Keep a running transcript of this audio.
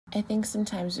I think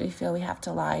sometimes we feel we have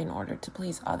to lie in order to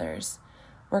please others.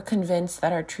 We're convinced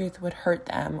that our truth would hurt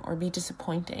them or be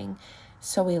disappointing,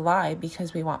 so we lie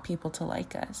because we want people to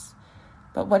like us.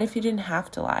 But what if you didn't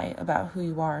have to lie about who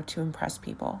you are to impress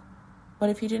people? What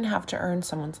if you didn't have to earn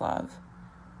someone's love?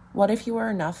 What if you were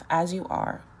enough as you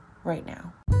are right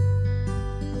now?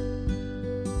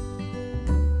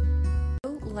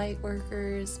 Light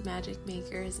workers, magic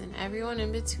makers, and everyone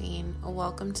in between,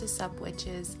 welcome to Sup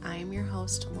Witches. I am your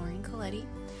host, Lauren Coletti.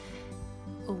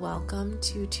 Welcome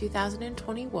to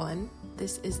 2021.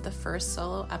 This is the first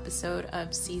solo episode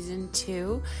of season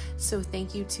 2, so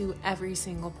thank you to every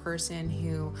single person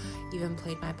who even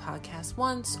played my podcast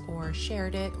once or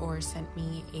shared it or sent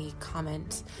me a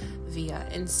comment via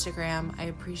Instagram. I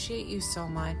appreciate you so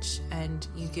much, and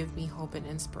you give me hope and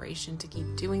inspiration to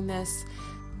keep doing this.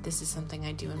 This is something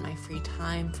I do in my free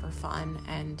time for fun,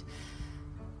 and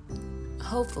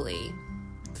hopefully,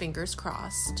 fingers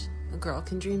crossed, a girl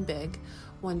can dream big.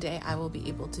 One day I will be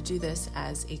able to do this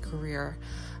as a career,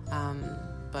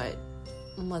 but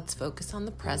let's focus on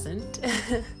the present.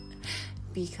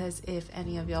 Because if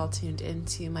any of y'all tuned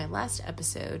into my last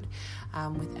episode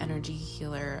with energy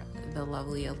healer, the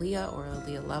lovely Aaliyah, or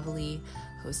Aaliyah Lovely,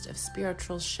 host of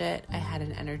Spiritual Shit, I had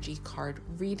an energy card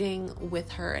reading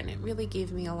with her, and it really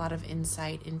gave me a lot of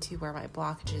insight into where my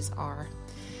blockages are.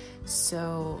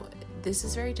 So this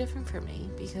is very different for me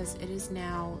because it is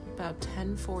now about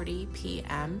 10:40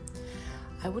 p.m.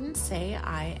 I wouldn't say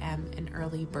I am an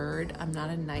early bird. I'm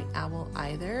not a night owl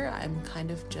either. I'm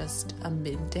kind of just a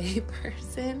midday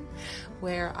person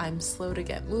where I'm slow to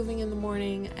get moving in the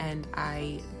morning, and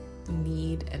I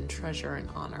need and treasure and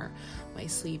honor my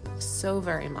sleep so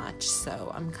very much.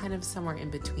 So I'm kind of somewhere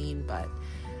in between, but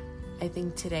I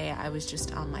think today I was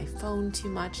just on my phone too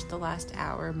much the last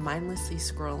hour, mindlessly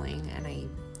scrolling, and I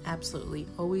absolutely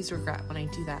always regret when I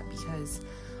do that because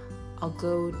I'll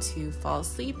go to fall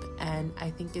asleep, and I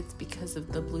think it's because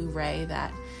of the blue ray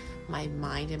that my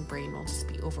mind and brain will just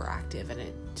be overactive, and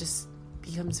it just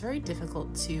becomes very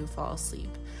difficult to fall asleep.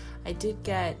 I did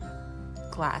get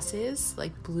glasses,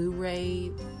 like blue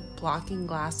ray blocking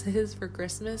glasses for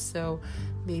Christmas, so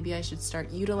maybe I should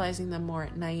start utilizing them more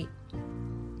at night.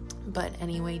 But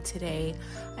anyway, today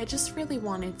I just really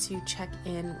wanted to check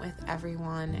in with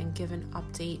everyone and give an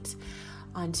update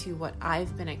onto what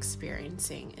I've been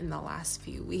experiencing in the last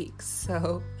few weeks.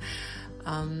 So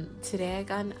today I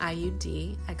got an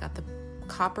IUD. I got the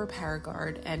copper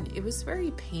Paragard, and it was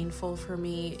very painful for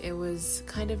me. It was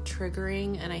kind of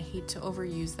triggering, and I hate to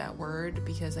overuse that word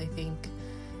because I think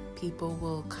people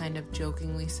will kind of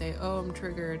jokingly say, "Oh, I'm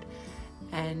triggered,"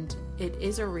 and it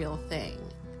is a real thing.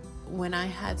 When I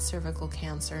had cervical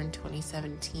cancer in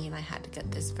 2017, I had to get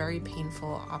this very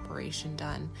painful operation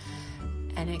done,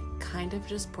 and it kind of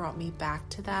just brought me back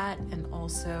to that. And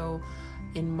also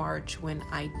in March, when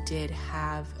I did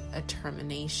have a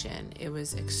termination, it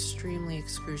was extremely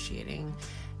excruciating.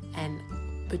 And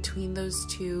between those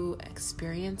two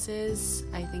experiences,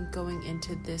 I think going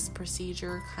into this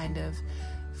procedure kind of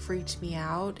freaked me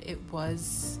out. It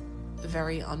was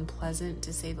very unpleasant,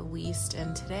 to say the least,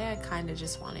 and today I kind of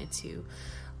just wanted to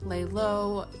lay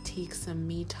low, take some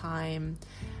me time,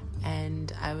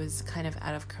 and I was kind of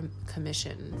out of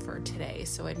commission for today,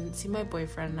 so I didn't see my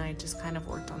boyfriend, and I just kind of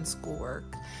worked on schoolwork.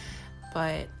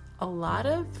 But a lot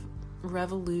of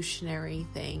revolutionary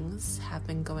things have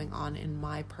been going on in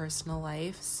my personal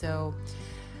life. So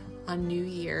on New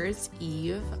Year's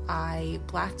Eve, I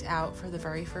blacked out for the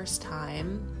very first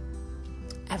time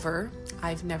ever.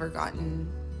 I've never gotten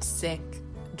sick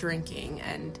drinking,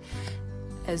 and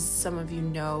as some of you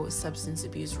know, substance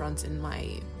abuse runs in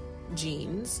my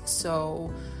genes.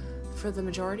 So for the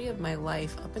majority of my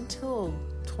life, up until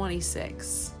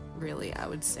 26, really, I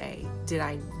would say, did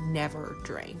I never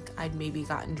drink. I'd maybe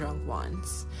gotten drunk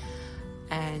once.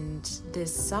 And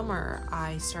this summer,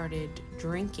 I started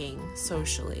drinking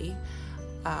socially.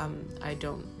 I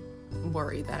don't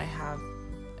worry that I have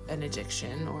an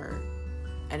addiction or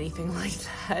anything like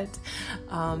that,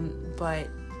 but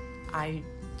I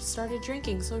started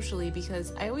drinking socially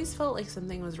because I always felt like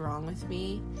something was wrong with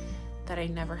me, that I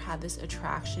never had this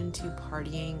attraction to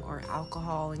partying or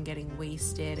alcohol and getting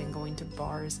wasted and going to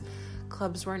bars.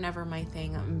 Clubs were never my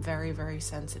thing. I'm very, very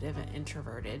sensitive and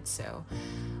introverted, so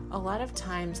a lot of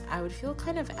times I would feel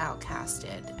kind of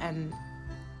outcasted and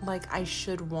like I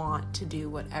should want to do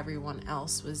what everyone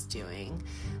else was doing.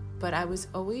 But I was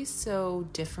always so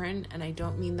different, and I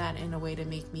don't mean that in a way to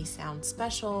make me sound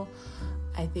special.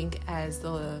 I think, as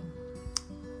the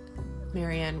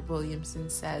Marianne Williamson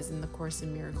says in the Course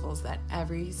in Miracles, that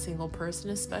every single person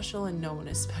is special and no one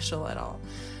is special at all.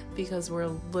 because we're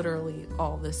literally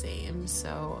all the same.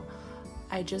 So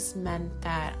I just meant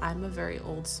that I'm a very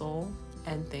old soul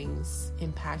and things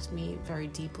impact me very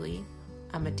deeply.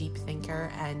 I'm a deep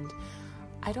thinker, and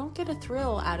I don't get a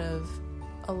thrill out of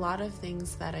a lot of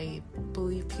things that I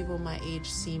believe people my age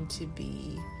seem to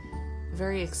be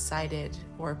very excited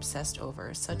or obsessed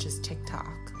over, such as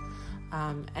TikTok.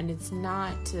 And it's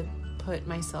not to put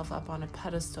myself up on a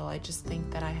pedestal. I just think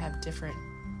that I have different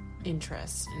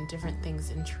interests and different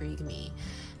things intrigue me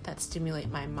that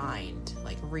stimulate my mind,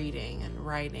 like reading and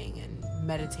writing and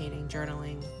meditating,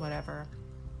 journaling, whatever.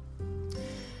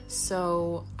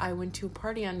 So I went to a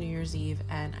party on New Year's Eve,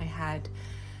 and I had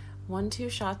 2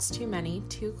 shots too many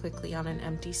too quickly on an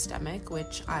empty stomach,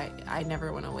 which I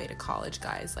never went away to college,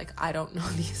 guys. Like, I don't know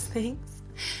these things.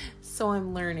 So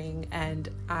I'm learning, and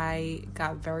I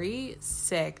got very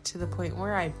sick to the point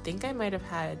where I think I might have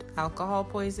had alcohol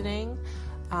poisoning.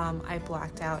 I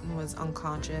blacked out and was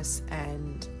unconscious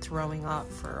and throwing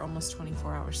up for almost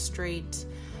 24 hours straight.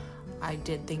 I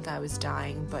did think I was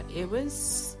dying, but it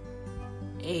was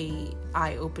a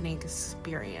eye-opening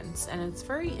experience, and it's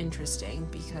very interesting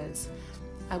because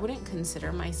I wouldn't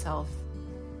consider myself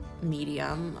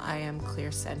medium. I am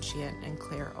clairsentient and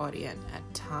clairaudient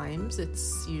at times.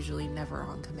 It's usually never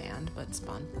on command, but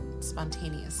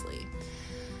spontaneously.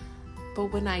 But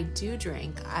when I do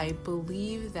drink, I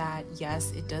believe that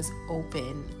yes, it does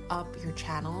open up your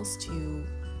channels to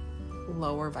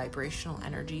lower vibrational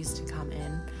energies to come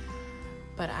in,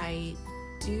 but I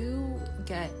do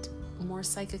get more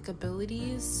psychic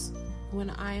abilities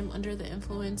when I'm under the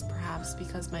influence, perhaps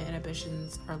because my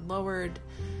inhibitions are lowered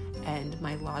and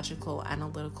my logical,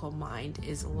 analytical mind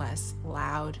is less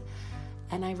loud.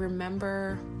 And I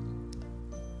remember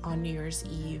on New Year's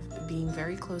Eve being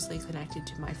very closely connected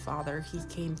to my father. He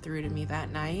came through to me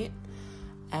that night,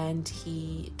 and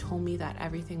he told me that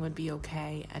everything would be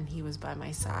okay, and he was by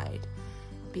my side.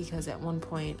 Because at one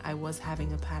point I was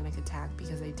having a panic attack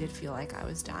because I did feel like I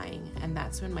was dying, and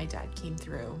that's when my dad came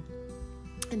through.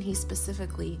 And he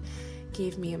specifically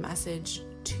gave me a message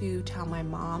to tell my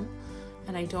mom,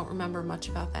 and I don't remember much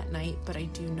about that night, but I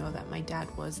do know that my dad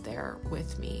was there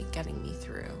with me, getting me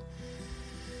through.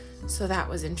 So that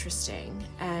was interesting,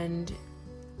 and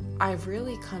I've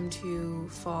really come to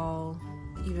fall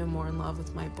even more in love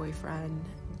with my boyfriend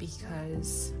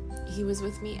because he was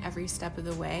with me every step of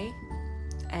the way.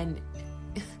 And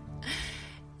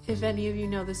if any of you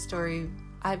know the story,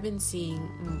 I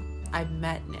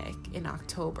met Nick in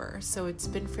October, so it's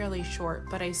been fairly short,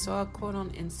 but I saw a quote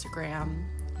on Instagram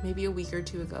maybe a week or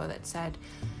 2 ago that said,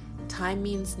 time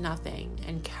means nothing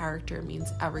and character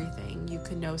means everything. You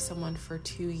can know someone for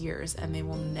 2 years and they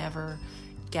will never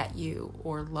get you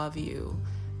or love you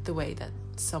the way that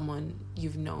someone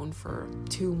you've known for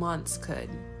 2 months could.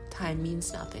 Time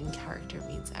means nothing, character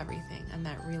means everything. And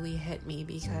that really hit me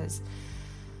because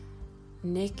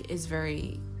Nick is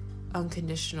very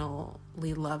unconditionally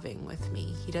loving with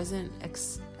me. He doesn't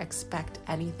expect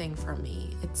anything from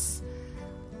me.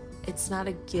 It's not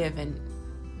a give and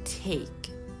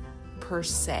take per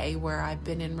se, where I've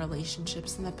been in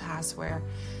relationships in the past where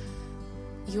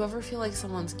you ever feel like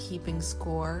someone's keeping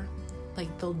score,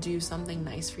 like they'll do something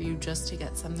nice for you just to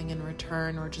get something in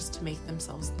return or just to make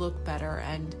themselves look better.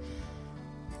 And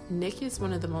Nick is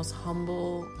one of the most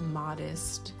humble,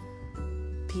 modest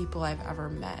people I've ever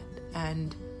met.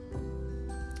 And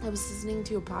I was listening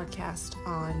to a podcast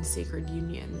on sacred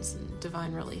unions and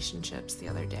divine relationships the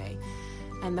other day,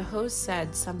 and the host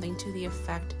said something to the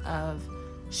effect of,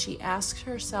 she asked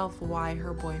herself why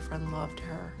her boyfriend loved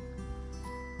her,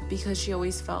 because she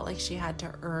always felt like she had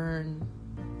to earn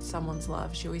someone's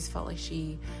love. She always felt like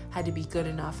she had to be good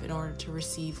enough in order to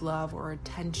receive love or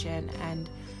attention, and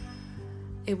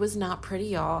it was not pretty,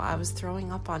 y'all. I was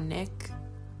throwing up on Nick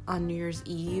on New Year's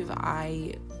Eve.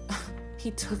 He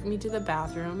took me to the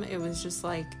bathroom. It was just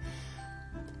like,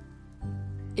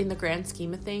 in the grand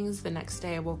scheme of things, the next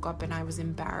day I woke up and I was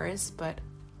embarrassed, but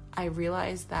I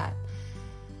realized that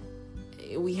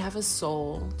we have a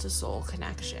soul-to-soul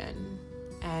connection,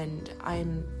 and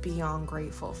I'm beyond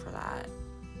grateful for that.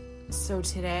 So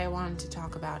today I wanted to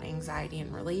talk about anxiety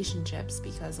in relationships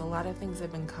because a lot of things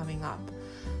have been coming up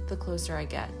the closer I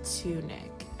get to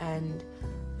Nick, and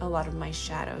a lot of my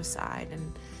shadow side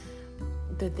and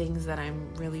the things that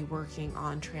I'm really working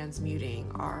on transmuting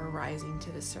are rising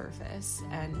to the surface.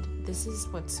 And this is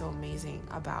what's so amazing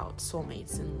about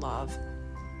soulmates and love,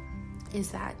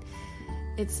 is that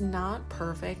it's not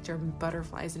perfect or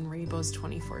butterflies and rainbows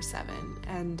 24/7.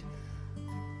 And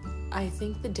I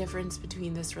think the difference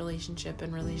between this relationship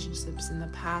and relationships in the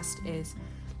past is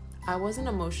I wasn't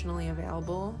emotionally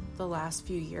available the last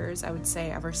few years. I would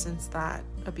say ever since that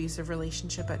abusive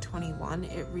relationship at 21,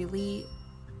 it really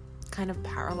kind of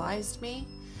paralyzed me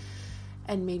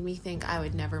and made me think I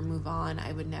would never move on.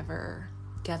 I would never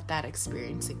get that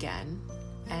experience again.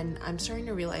 And I'm starting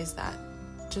to realize that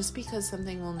just because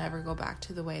something will never go back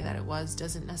to the way that it was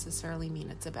doesn't necessarily mean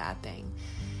it's a bad thing.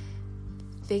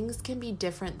 Things can be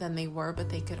different than they were, but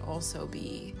they could also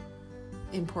be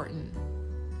important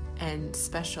and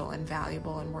special and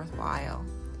valuable and worthwhile.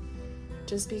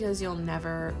 Just because you'll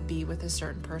never be with a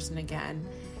certain person again,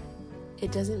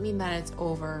 it doesn't mean that it's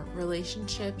over.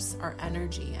 Relationships are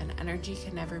energy, and energy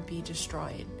can never be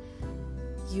destroyed.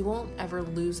 You won't ever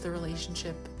lose the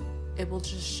relationship. It will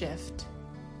just shift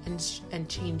and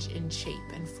change in shape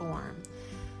and form.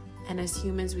 And as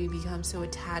humans, we become so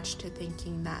attached to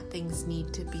thinking that things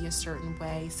need to be a certain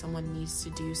way, someone needs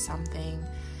to do something,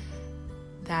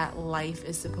 that life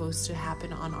is supposed to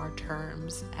happen on our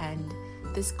terms, and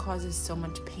this causes so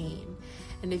much pain.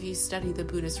 And if you study the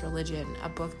Buddhist religion, a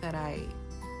book that I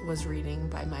was reading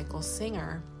by Michael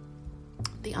Singer,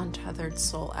 The Untethered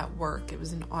Soul at Work, it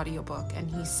was an audiobook, and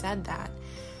he said that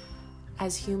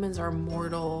as humans, our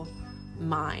mortal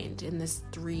mind in this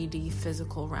 3D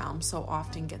physical realm so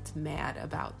often gets mad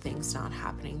about things not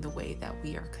happening the way that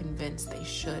we are convinced they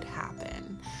should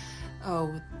happen.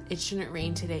 Oh, it shouldn't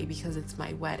rain today because it's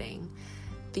my wedding.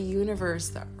 The universe,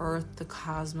 the earth, the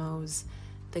cosmos,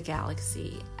 the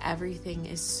galaxy, everything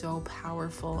is so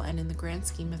powerful, and in the grand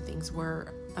scheme of things, we're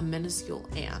a minuscule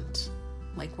ant.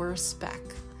 Like, we're a speck.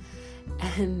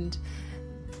 And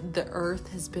the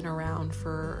earth has been around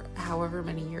for however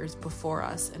many years before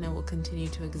us, and it will continue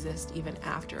to exist even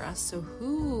after us. So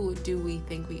who do we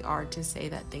think we are to say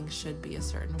that things should be a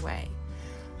certain way?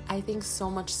 I think so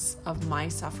much of my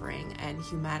suffering and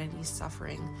humanity's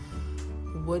suffering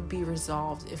would be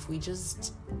resolved if we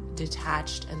just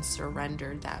detached and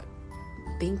surrendered that,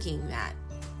 thinking that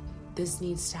this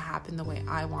needs to happen the way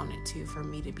I want it to for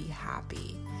me to be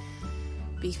happy.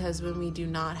 Because when we do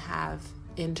not have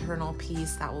internal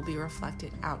peace, that will be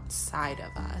reflected outside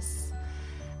of us.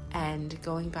 And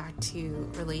going back to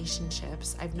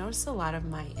relationships, I've noticed a lot of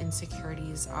my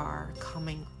insecurities are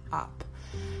coming up.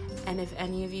 And if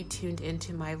any of you tuned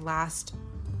into my last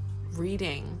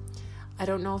reading, I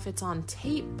don't know if it's on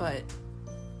tape, but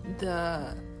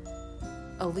the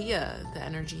Aaliyah, the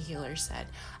energy healer, said,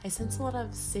 I sense a lot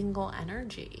of single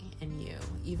energy in you.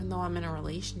 Even though I'm in a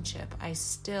relationship,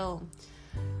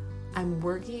 I'm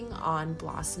working on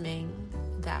blossoming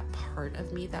that part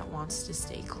of me that wants to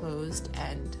stay closed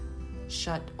and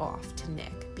shut off to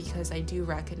Nick, because I do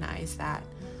recognize that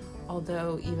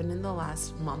although even in the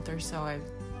last month or so I've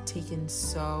taken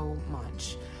so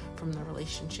much from the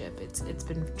relationship, it's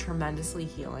been tremendously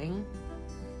healing,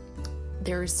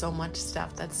 there is so much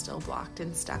stuff that's still blocked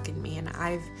and stuck in me, and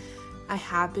I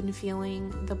have been feeling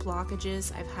the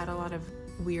blockages. I've had a lot of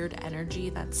weird energy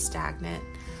that's stagnant,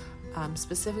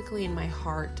 specifically in my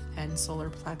heart and solar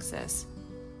plexus.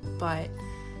 But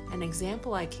an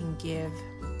example I can give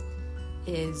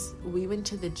is we went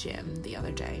to the gym the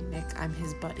other day. Nick, I'm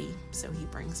his buddy, so he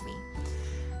brings me.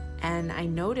 And I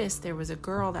noticed there was a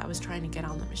girl that was trying to get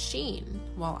on the machine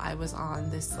while I was on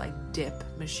this like dip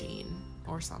machine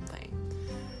or something.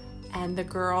 And the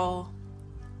girl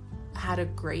had a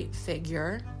great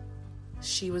figure.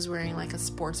 She was wearing like a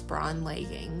sports bra and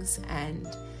leggings, and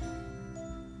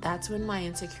that's when my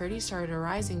insecurity started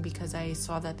arising, because I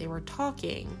saw that they were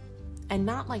talking and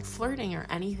not like flirting or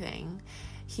anything.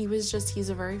 He's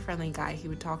a very friendly guy. He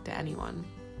would talk to anyone.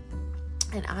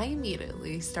 And I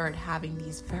immediately started having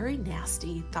these very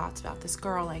nasty thoughts about this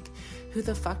girl. Like, who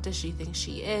the fuck does she think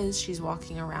she is? She's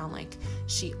walking around like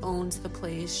she owns the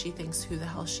place. She thinks who the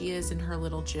hell she is in her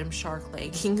little Gymshark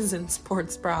leggings and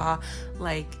sports bra.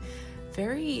 Like,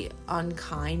 very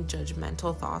unkind,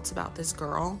 judgmental thoughts about this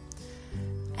girl.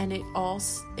 And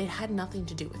it had nothing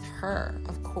to do with her,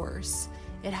 of course.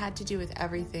 It had to do with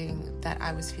everything that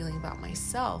I was feeling about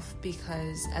myself,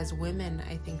 because as women,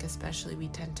 I think especially, we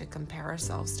tend to compare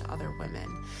ourselves to other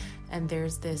women. And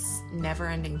there's this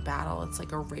never-ending battle. It's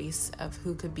like a race of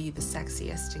who could be the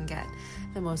sexiest and get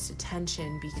the most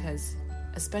attention, because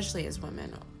especially as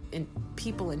women, and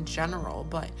people in general,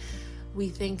 but we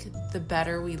think the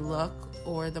better we look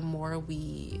or the more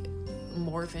we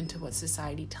morph into what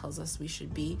society tells us we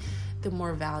should be, the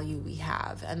more value we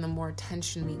have, and the more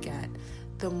attention we get,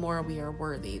 the more we are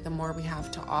worthy, the more we have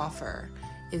to offer,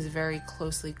 is very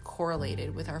closely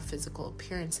correlated with our physical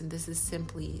appearance, and this is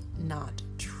simply not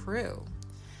true.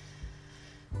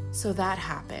 So that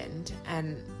happened,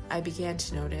 and I began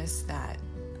to notice that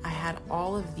I had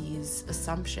all of these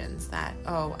assumptions that,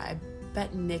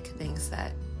 bet Nick thinks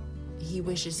that he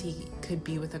wishes he could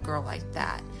be with a girl like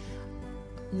that.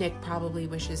 Nick probably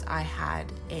wishes I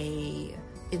had a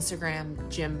Instagram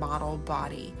gym model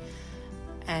body.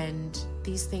 And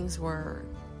these things were,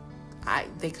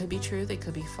 they could be true, they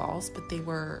could be false, but they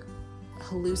were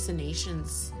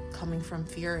hallucinations coming from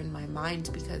fear in my mind,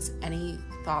 because any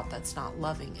thought that's not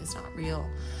loving is not real.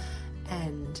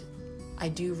 And I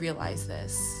do realize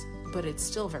this, but it's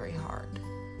still very hard.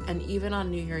 And even on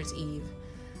New Year's Eve,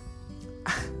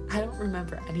 I don't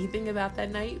remember anything about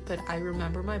that night, but I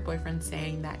remember my boyfriend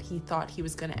saying that he thought he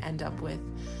was going to end up with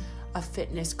a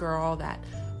fitness girl that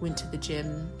went to the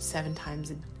gym 7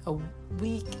 times a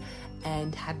week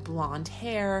and had blonde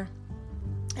hair.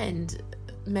 And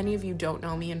many of you don't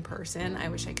know me in person. I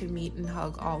wish I could meet and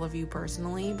hug all of you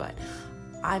personally, but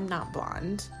I'm not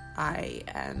blonde. I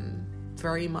am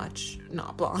very much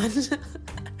not blonde.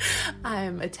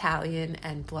 I'm Italian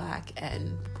and black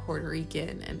and Puerto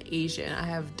Rican and Asian. I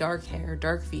have dark hair,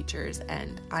 dark features,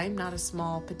 and I'm not a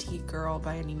small petite girl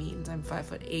by any means. I'm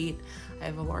 5'8". I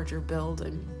have a larger build.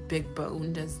 I'm big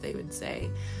boned, as they would say.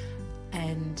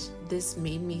 And this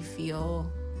made me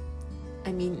feel,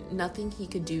 I mean, nothing he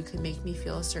could do could make me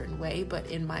feel a certain way, but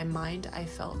in my mind, I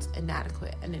felt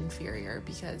inadequate and inferior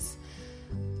because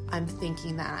I'm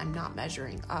thinking that I'm not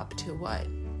measuring up to what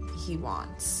he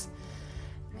wants.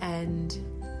 And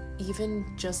even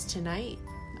just tonight,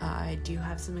 I do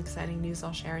have some exciting news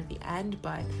I'll share at the end,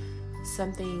 but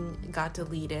something got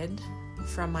deleted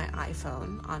from my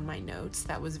iPhone on my notes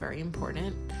that was very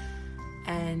important.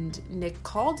 And Nick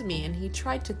called me and he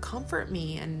tried to comfort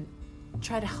me and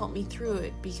try to help me through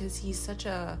it, because he's such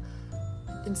a,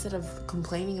 instead of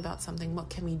complaining about something, what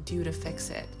can we do to fix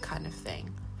it kind of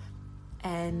thing.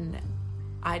 And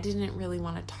I didn't really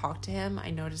want to talk to him.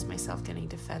 I noticed myself getting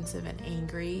defensive and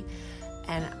angry,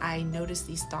 and I noticed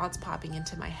these thoughts popping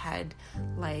into my head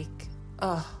like,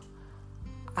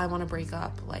 I want to break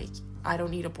up. Like, I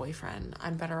don't need a boyfriend.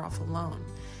 I'm better off alone.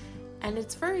 And I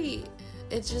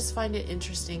just find it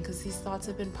interesting because these thoughts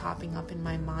have been popping up in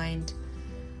my mind,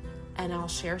 and I'll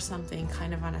share something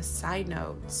kind of on a side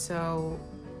note. So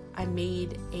I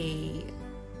made a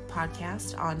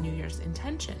podcast on New Year's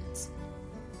intentions.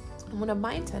 And one of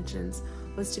my intentions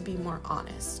was to be more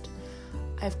honest.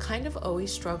 I've kind of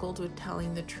always struggled with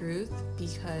telling the truth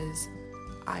because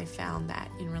I found that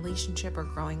in relationship or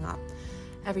growing up,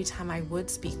 every time I would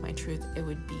speak my truth, it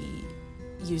would be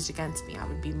used against me. I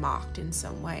would be mocked in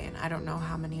some way. And I don't know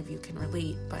how many of you can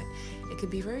relate, but it could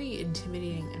be very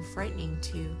intimidating and frightening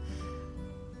to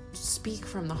speak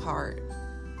from the heart,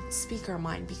 speak our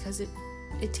mind, because it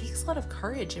takes a lot of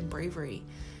courage and bravery.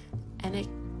 And it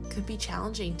could be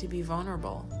challenging to be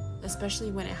vulnerable,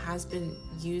 especially when it has been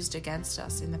used against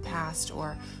us in the past,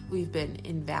 or we've been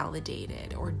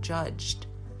invalidated or judged.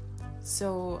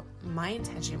 So my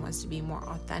intention was to be more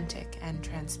authentic and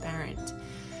transparent.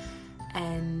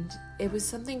 And it was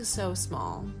something so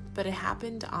small, but it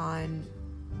happened on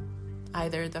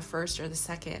either the 1st or the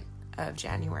 2nd of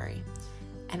January.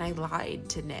 And I lied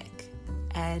to Nick.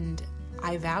 And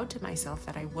I vowed to myself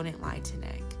that I wouldn't lie to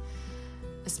Nick.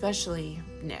 Especially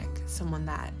Nick, someone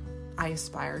that I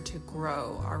aspire to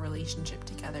grow our relationship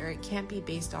together. It can't be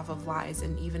based off of lies,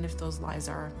 and even if those lies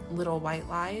are little white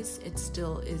lies, it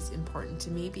still is important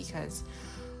to me because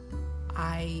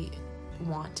I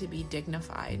want to be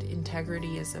dignified.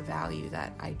 Integrity is a value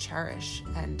that I cherish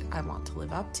and I want to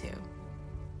live up to.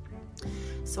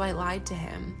 So I lied to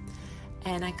him,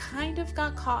 and I kind of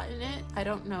got caught in it. I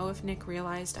don't know if Nick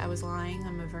realized I was lying.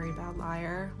 I'm a very bad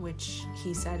liar, which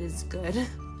he said is good.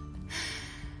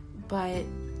 But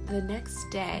the next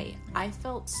day, I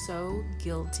felt so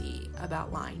guilty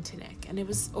about lying to Nick. And it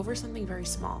was over something very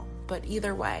small. But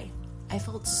either way, I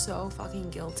felt so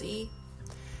fucking guilty.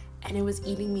 And it was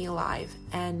eating me alive.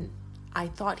 And I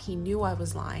thought he knew I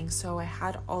was lying. So I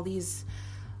had all these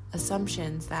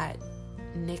assumptions that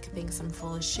Nick thinks I'm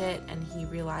full of shit, and he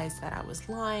realized that I was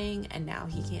lying, and now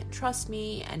he can't trust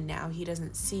me, and now he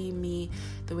doesn't see me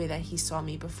the way that he saw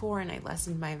me before, and I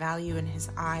lessened my value in his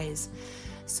eyes.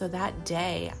 So that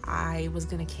day, I was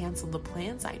going to cancel the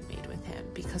plans I'd made with him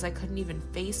because I couldn't even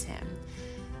face him,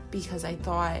 because I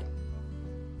thought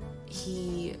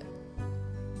he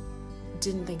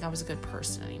didn't think I was a good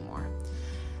person anymore.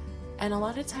 And a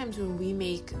lot of times when we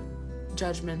make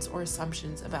judgments or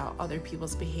assumptions about other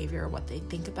people's behavior or what they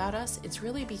think about us, it's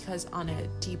really because on a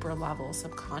deeper level,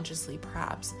 subconsciously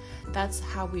perhaps, that's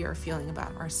how we are feeling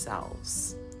about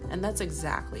ourselves. And that's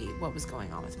exactly what was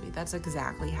going on with me. That's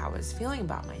exactly how I was feeling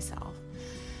about myself.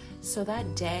 So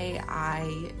that day,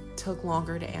 I took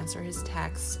longer to answer his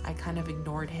texts. I kind of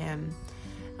ignored him.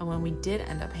 And when we did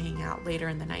end up hanging out later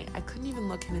in the night, I couldn't even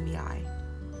look him in the eye.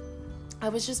 I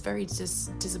was just very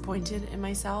disappointed in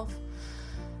myself.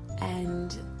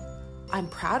 And I'm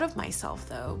proud of myself,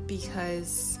 though,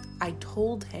 because I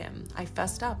told him, I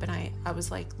fessed up, and I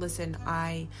was like, listen,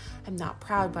 I am not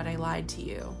proud, but I lied to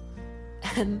you.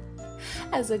 And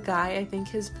as a guy, I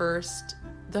think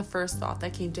the first thought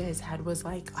that came to his head was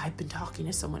like, I've been talking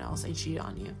to someone else, I cheated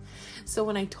on you. So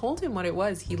when I told him what it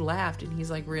was, he laughed, and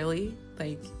he's like, really?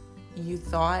 Like, you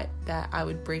thought that I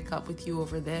would break up with you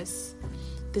over this?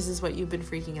 This is what you've been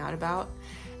freaking out about?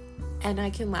 And I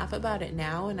can laugh about it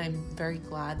now, and I'm very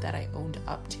glad that I owned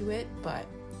up to it, but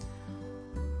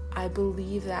I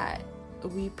believe that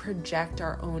we project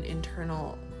our own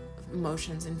internal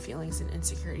emotions and feelings and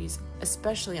insecurities,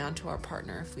 especially onto our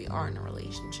partner if we are in a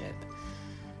relationship.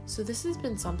 So this has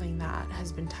been something that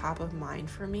has been top of mind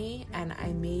for me, and I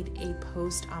made a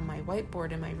post on my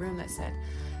whiteboard in my room that said,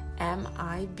 am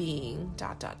I being ...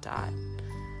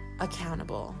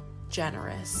 accountable,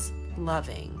 generous,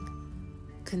 loving,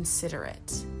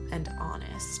 considerate, and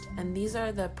honest? And these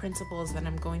are the principles that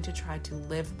I'm going to try to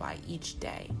live by each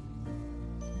day.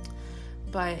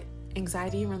 But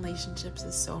anxiety in relationships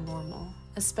is so normal,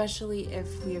 especially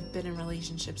if we have been in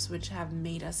relationships which have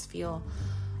made us feel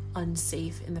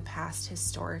unsafe in the past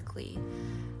historically.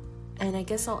 And I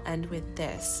guess I'll end with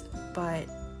this, but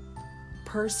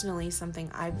personally, something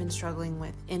I've been struggling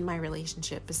with in my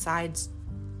relationship, besides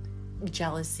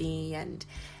jealousy and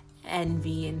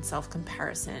envy and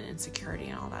self-comparison and insecurity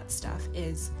and all that stuff,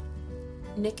 is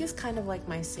Nick is kind of like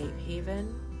my safe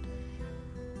haven.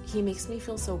 He makes me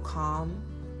feel so calm,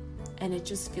 and it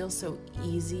just feels so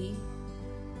easy,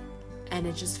 and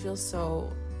it just feels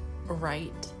so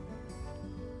right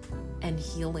and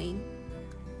healing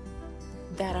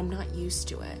that I'm not used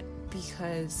to it,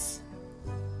 because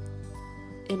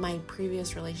in my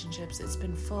previous relationships, it's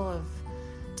been full of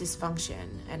dysfunction,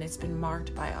 and it's been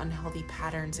marked by unhealthy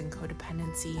patterns and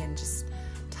codependency and just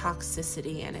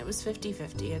toxicity, and it was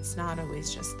 50-50. It's not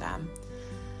always just them.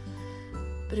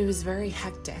 But it was very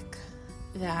hectic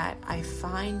that I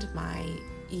find my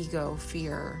ego,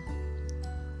 fear,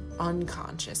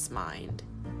 unconscious mind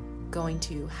going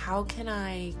to, how can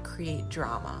I create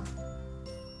drama?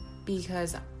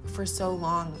 Because for so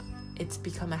long, it's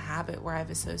become a habit where I've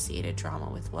associated drama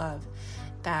with love,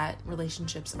 that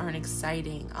relationships aren't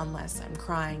exciting unless I'm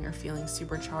crying or feeling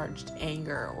supercharged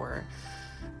anger or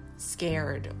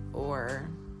scared or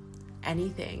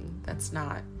anything that's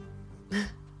not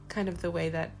kind of the way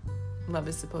that love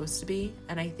is supposed to be.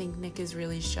 And I think Nick is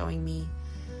really showing me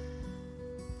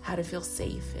how to feel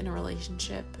safe in a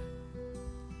relationship,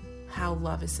 how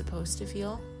love is supposed to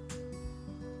feel.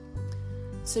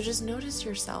 So just notice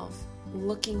yourself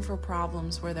looking for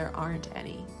problems where there aren't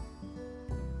any.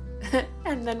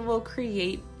 And then we'll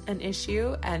create an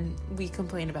issue and we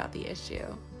complain about the issue.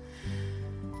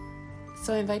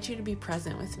 So I invite you to be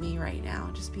present with me right now.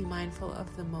 Just be mindful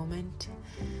of the moment.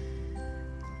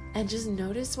 And just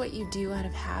notice what you do out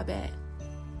of habit.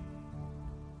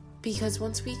 Because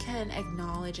once we can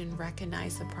acknowledge and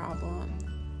recognize the problem,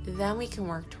 then we can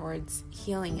work towards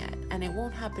healing it. And it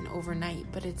won't happen overnight,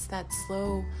 but it's that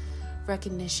slow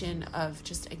recognition of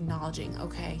just acknowledging,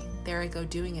 okay, there I go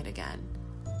doing it again.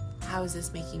 How is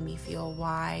this making me feel?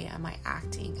 Why am I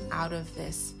acting out of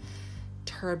this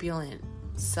turbulent,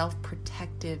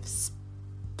 self-protective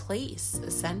place,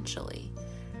 essentially?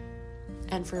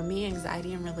 And for me,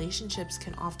 anxiety in relationships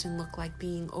can often look like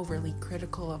being overly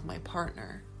critical of my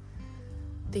partner,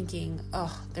 thinking,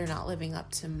 oh, they're not living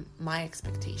up to my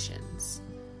expectations,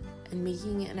 and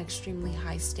making an extremely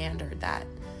high standard that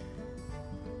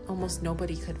almost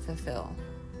nobody could fulfill.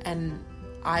 And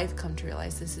I've come to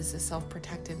realize this is a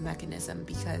self-protective mechanism,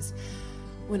 because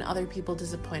when other people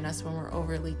disappoint us, when we're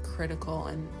overly critical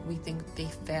and we think they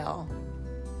fail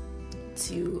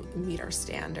to meet our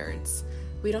standards,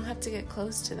 we don't have to get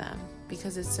close to them,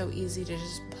 because it's so easy to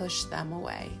just push them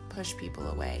away, push people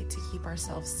away to keep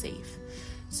ourselves safe,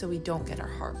 so we don't get our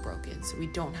heart broken, so we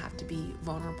don't have to be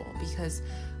vulnerable, because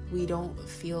we don't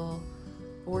feel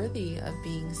worthy of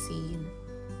being seen.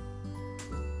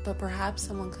 But perhaps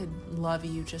someone could love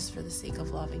you just for the sake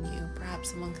of loving you. Perhaps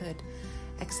someone could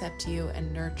accept you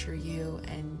and nurture you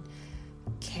and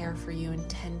care for you and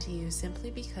tend to you simply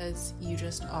because you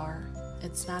just are.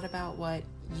 It's not about what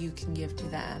you can give to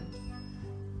them.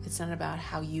 It's not about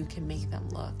how you can make them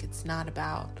look. It's not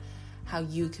about how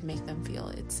you can make them feel.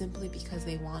 It's simply because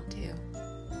they want to,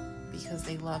 because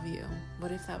they love you.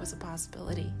 What if that was a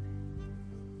possibility?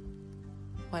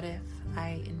 What if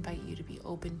I invite you to be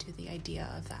open to the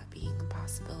idea of that being a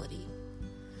possibility?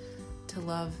 To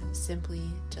love simply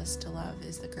just to love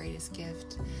is the greatest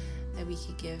gift that we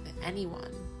could give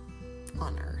anyone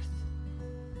on earth.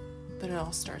 But it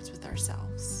all starts with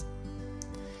ourselves.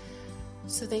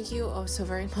 So thank you so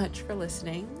very much for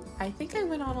listening. I think I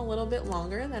went on a little bit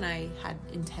longer than I had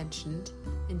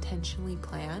intentionally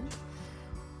planned,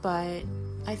 but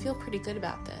I feel pretty good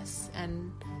about this,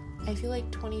 and I feel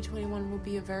like 2021 will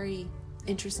be a very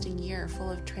interesting year, full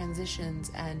of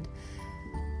transitions and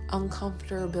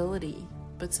uncomfortability,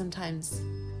 but sometimes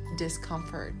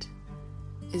discomfort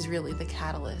is really the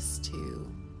catalyst to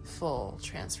full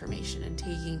transformation and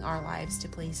taking our lives to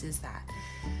places that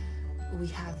we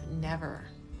have never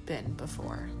been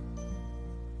before.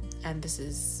 And this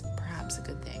is perhaps a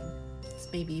good thing. It's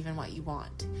maybe even what you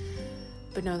want.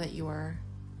 But know that you are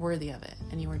worthy of it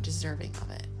and you are deserving of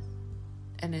it,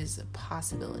 and it is a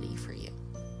possibility for you.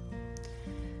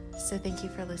 So thank you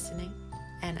for listening,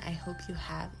 and I hope you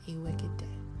have a wicked day.